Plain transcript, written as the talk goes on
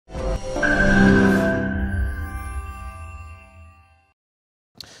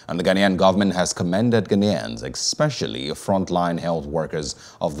And the Ghanaian government has commended Ghanaians, especially frontline health workers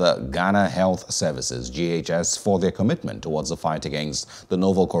of the Ghana Health Services, GHS, for their commitment towards the fight against the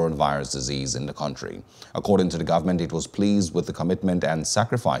novel coronavirus disease in the country. According to the government, it was pleased with the commitment and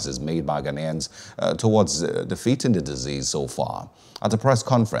sacrifices made by Ghanaians towards defeating the disease so far. At a press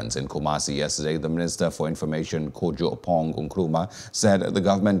conference in Kumasi yesterday, the Minister for Information, Kojo Opong Nkrumah, said the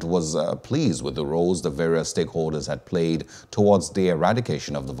government was pleased with the roles the various stakeholders had played towards the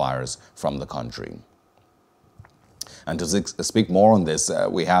eradication of the virus from the country. And to speak more on this,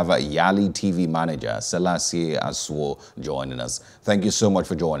 we have Yali TV manager Selassie Asuo joining us. Thank you so much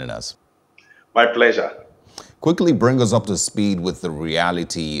for joining us. My pleasure. Quickly bring us up to speed with the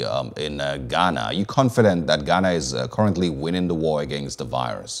reality in Ghana. Are you confident that Ghana is currently winning the war against the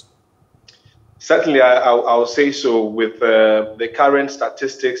virus? Certainly, I'll say so. With the current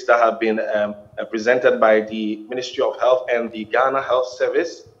statistics that have been presented by the Ministry of Health and the Ghana Health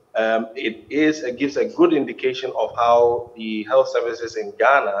Service, it gives a good indication of how the health services in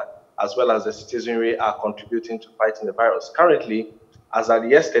Ghana, as well as the citizenry, are contributing to fighting the virus. Currently, as of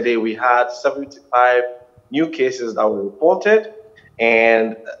yesterday, we had 75 new cases that were reported,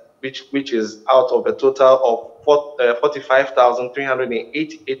 and which is out of a total of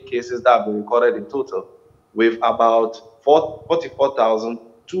 45,388 cases that have been recorded in total, with about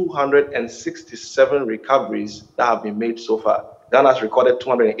 44,267 recoveries that have been made so far. Ghana has recorded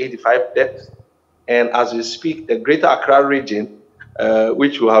 285 deaths, and as we speak, the Greater Accra region,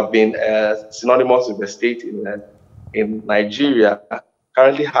 which will have been synonymous with the state in Nigeria,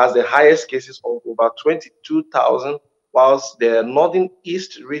 currently has the highest cases of over 22,000, whilst the northern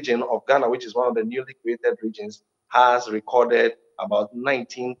east region of Ghana, which is one of the newly created regions, has recorded about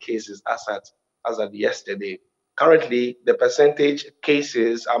 19 cases as at yesterday. Currently, the percentage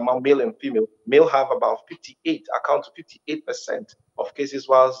cases among male and female, male have about 58, account to 58% of cases,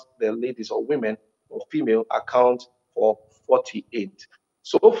 whilst the ladies or women or female account for 48.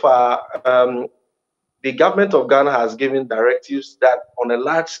 So far, the government of Ghana has given directives that on a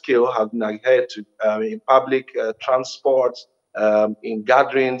large scale have been adhered to in public transport, in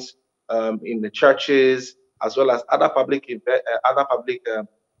gatherings, in the churches, as well as other public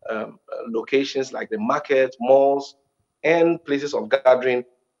locations like the market, malls, and places of gathering.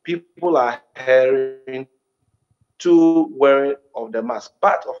 People are adhering to wearing of the mask.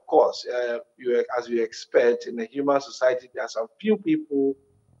 But of course, as you expect in a human society, there are some few people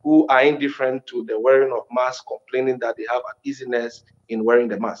who are indifferent to the wearing of masks, complaining that they have uneasiness in wearing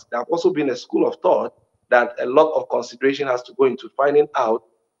the mask. There have also been a school of thought that a lot of consideration has to go into finding out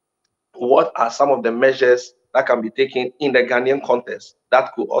what are some of the measures that can be taken in the Ghanaian context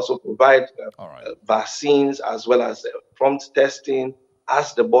that could also provide vaccines as well as prompt testing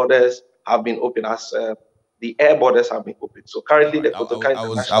as the borders have been open, as the air borders have been open. So currently the Kotoka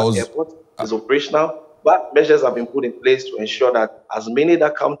International Airport is operational, but measures have been put in place to ensure that as many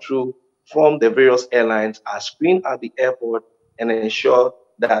that come through from the various airlines are screened at the airport and ensure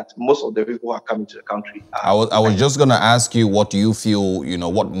that most of the people who are coming to the country are. I was just going to ask you what you feel,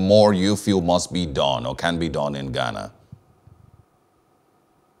 what more you feel must be done or can be done in Ghana.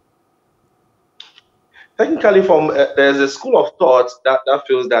 Technically, there's a school of thought that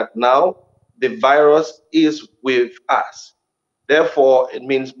feels that now the virus is with us. Therefore, it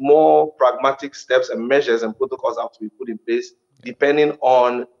means more pragmatic steps and measures and protocols have to be put in place depending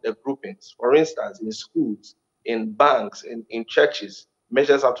on the groupings. For instance, in schools, in banks, in churches,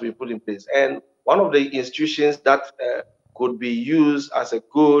 measures have to be put in place. And one of the institutions that could be used as a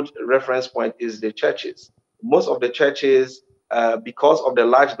good reference point is the churches. Most of the churches, because of the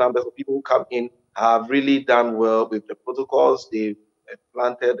large numbers of people who come in, have really done well with the protocols. They've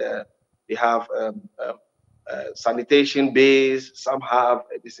planted, they have sanitation bays, some have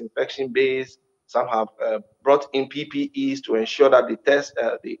a disinfection bays, some have brought in PPEs to ensure that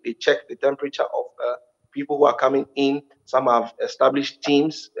they check the temperature of people who are coming in. Some have established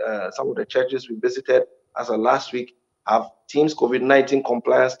teams. Some of the churches we visited as of last week have teams, COVID-19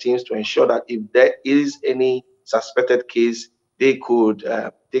 compliance teams, to ensure that if there is any suspected case, they could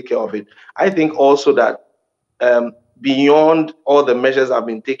take care of it. I think also that beyond all the measures that have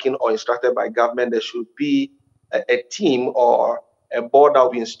been taken or instructed by government, there should be a team or a board that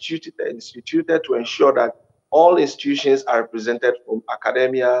will be instituted to ensure that all institutions are represented, from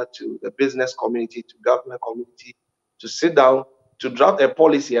academia to the business community to government community, to sit down to draft a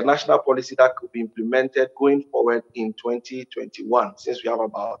policy, a national policy that could be implemented going forward in 2021, since we have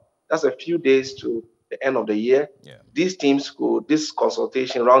about just a few days to the end of the year. Yeah. These roundtable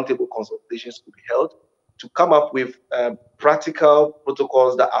consultations could be held to come up with practical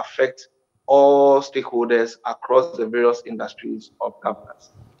protocols that affect all stakeholders across the various industries of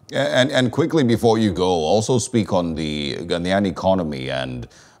governance. And quickly before you go, also speak on the Ghanaian economy, and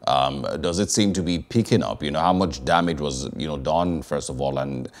does it seem to be picking up? You know, how much damage was, done, first of all,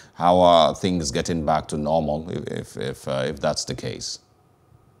 and how are things getting back to normal if that's the case?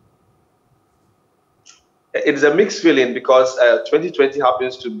 It's a mixed feeling because 2020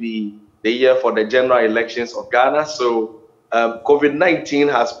 happens to be the year for the general elections of Ghana. So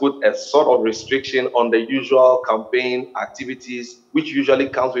COVID-19 has put a sort of restriction on the usual campaign activities, which usually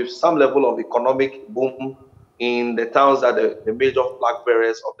comes with some level of economic boom in the towns that the major flag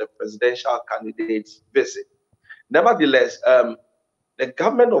bearers of the presidential candidates visit. Nevertheless, the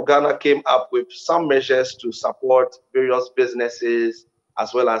government of Ghana came up with some measures to support various businesses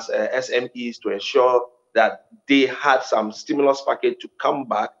as well as SMEs to ensure that they had some stimulus package to come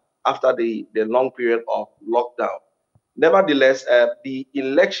back after the long period of lockdown. Nevertheless, the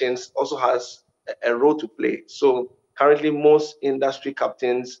elections also has a role to play. So currently, most industry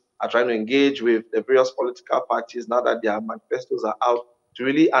captains are trying to engage with the various political parties now that their manifestos are out to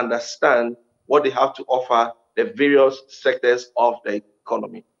really understand what they have to offer the various sectors of the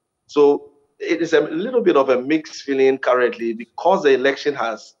economy. So it is a little bit of a mixed feeling currently because the election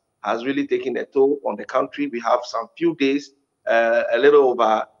has really taken a toll on the country. We have some few days, a little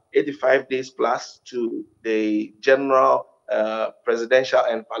over 85 days plus to the general presidential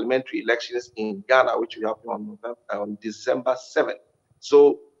and parliamentary elections in Ghana, which will happen on December 7th.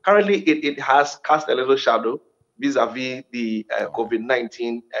 So currently, it has cast a little shadow vis-a-vis the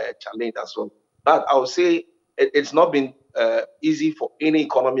COVID-19 challenge as well. But I would say it's not been easy for any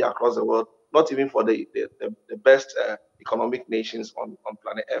economy across the world, not even for the best economic nations on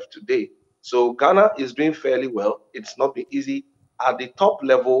planet Earth today. So Ghana is doing fairly well. It's not been easy. At the top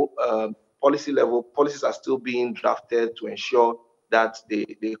level, policy level, policies are still being drafted to ensure that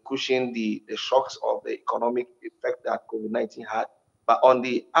they cushion the shocks of the economic effect that COVID-19 had. But on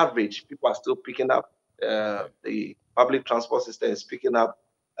the average, people are still picking up. The public transport system is picking up.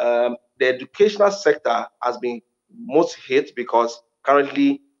 The educational sector has been most hit because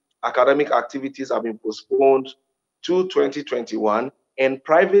currently academic activities have been postponed to 2021, and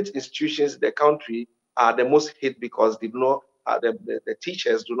private institutions in the country are the most hit because they do not, the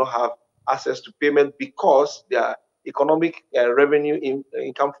teachers do not have access to payment because their economic revenue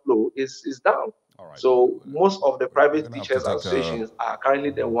income flow is down. Right. So most of the private teachers associations are currently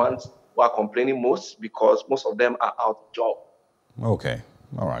the ones who are complaining most because most of them are out of job. Okay.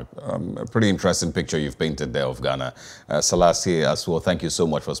 All right. A pretty interesting picture you've painted there of Ghana. Selassie Asuo, thank you so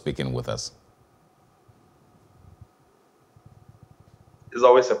much for speaking with us. It's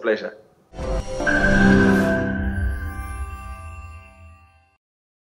always a pleasure.